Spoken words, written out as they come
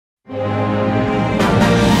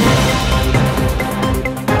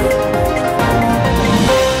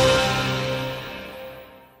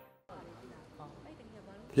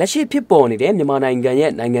လက်ရှိဖြစ်ပေါ်နေတဲ့မြန်မာနိုင်ငံ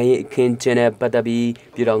ရဲ့နိုင်ငံရေးအခင်းကျင်းတဲ့ပတ်သက်ပြီး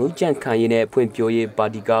ပြည်ထောင်စုကြံ့ခိုင်ရေးနဲ့ဖွံ့ဖြိုးရေးပါ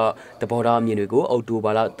တီကသဘောထားအမြင်တွေကိုအောက်တို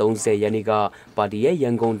ဘာလ30ရက်နေ့ကပါတီရဲ့ရ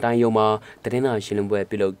န်ကုန်တိုင်းရုံးမှာသတင်းစာရှင်းလင်းပွဲ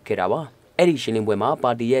ပြုလုပ်ခဲ့တာပါ။အဲ့ဒီရှင်းလင်းပွဲမှာ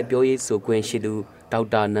ပါတီရဲ့ပြောရေးဆိုခွင့်ရှိသူဒေါက်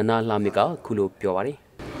တာနန္ဒလှမြင့်ကခုလိုပြောပါတယ်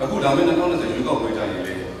။အခုဒါမဲ့2020ရွေးကောက်ပွဲကြရင်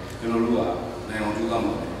လေကျွန်တော်တို့ကနိုင်ငံအောင်ကျူးသား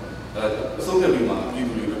မှာအစိုးရပြည်မှာပြည်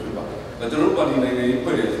သူတွေပဲဖြစ်ပါတယ်။ကျွန်တော်တို့ပါတီနိုင်ငံရေး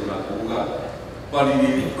ဖွဲ့တယ်ဆိုတာကပါတီ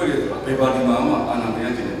တွေဖွဲ့တယ်ဆိုတာဘယ်ပါတီမှအာဏာမရ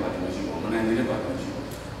ခြင်းတဲ့ပါတီမရှိဘူး။နိုင်ငံရေးပါတီမရှိ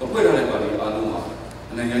ဘူး။ဖွဲ့ထားတဲ့ပါတီအားလုံးမှာ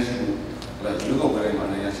နိုင်ငံရှိမှုရွေးကောက်ပွဲတိုင်းမှာ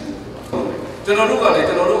နိုင်ငံရှိမှုကျွန်တော်တို့ကလည်း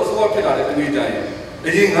ကျွန်တော်တို့အစိုးရဖြစ်လာတဲ့အနေကြရင်အ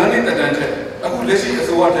ရင်9နှစ်တက်တန်းထက်အခုလက်ရှိအ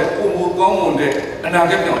စိုးရထက်ပုံမကောင်းမွန်တဲ့အနာ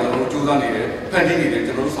ဂတ်ပြောင်းကျွန်တော်တို့ကြိုးစားနေတယ်ဖန်တီးနေတယ်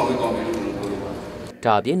ကျွန်တော်တို့ဆောင်ရွက်သွားမယ်လို့ပြောလို့ပါတယ်။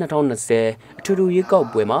ဒါအပြင်2020အထူးထူးရွေးကောက်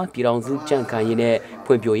ပွဲမှာပြည်ထောင်စုကြံ့ခိုင်ရေးနဲ့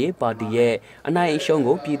ဖွံ့ဖြိုးရေးပါတီရဲ့အနိုင်အရှုံး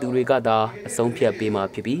ကိုပြည်သူတွေကသာအဆုံးဖြတ်ပေးမှာ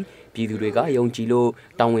ဖြစ်ပြီးပြည်သူတွေကယုံကြည်လို့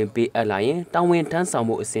တာဝန်ပေးအပ်လာရင်တာဝန်ထမ်းဆောင်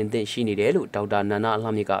မှုအစဉ်သင့်ရှိနေတယ်လို့ဒေါက်တာနန္ဒလှ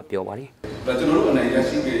မြင့်ကပြောပါတယ်။ကျွန်တော်တို့အနိုင်ရ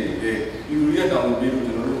ရှိခဲ့ရင်ပြည်သူတွေတာဝန်ပေးလို့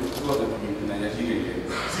ကျွန်တော်တို့ဆိုတော့ပြည်သူနိုင်ရရှိခဲ့ရင်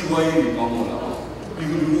စီးပွားရေးကောင်းမွန်လာအောင်ပြည်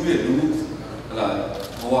သူလူထုရဲ့လူဟလာ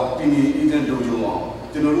ဘဝတည်ငြိမ်အေးချမ်းလုံခြုံအောင်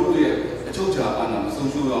ကျွန်တော်တို့ရဲ့အချုပ်အခြာအာဏာမ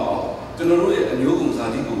ဆုံးရှုံးအောင်ကျွန်တော်တို့ရဲ့အမျိုးကုန်စာ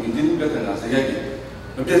တိကိုမြင့်မှုလက္ခဏာဇယက်ကြီး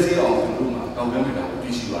မပြည့်စည်အောင်ကျွန်တော်တို့မှာတောင်းပန်နေတာကိုသိ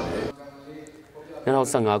ရှိပါတယ်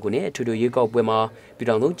2015ခုနှစ်အထူးထူးရွေးကောက်ပွဲမှာပြည်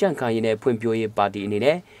ထောင်စုကြံ့ခိုင်ရေးနဲ့ဖွံ့ဖြိုးရေးပါတီအနေ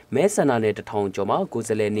နဲ့မဲဆန္ဒနယ်1000ကျော်မှာကိုယ်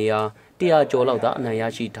စားလှယ်နေရာ100ကျော်လောက်သာအနိုင်ရ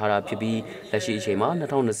ရှိထားတာဖြစ်ပြီးလက်ရှိအချိန်မှာ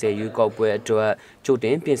2020ရွေးကောက်ပွဲအတွက်ကြိုတ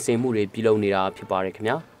င်ပြင်ဆင်မှုတွေပြုလုပ်နေတာဖြစ်ပါတယ်ခင်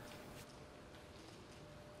ဗျာ။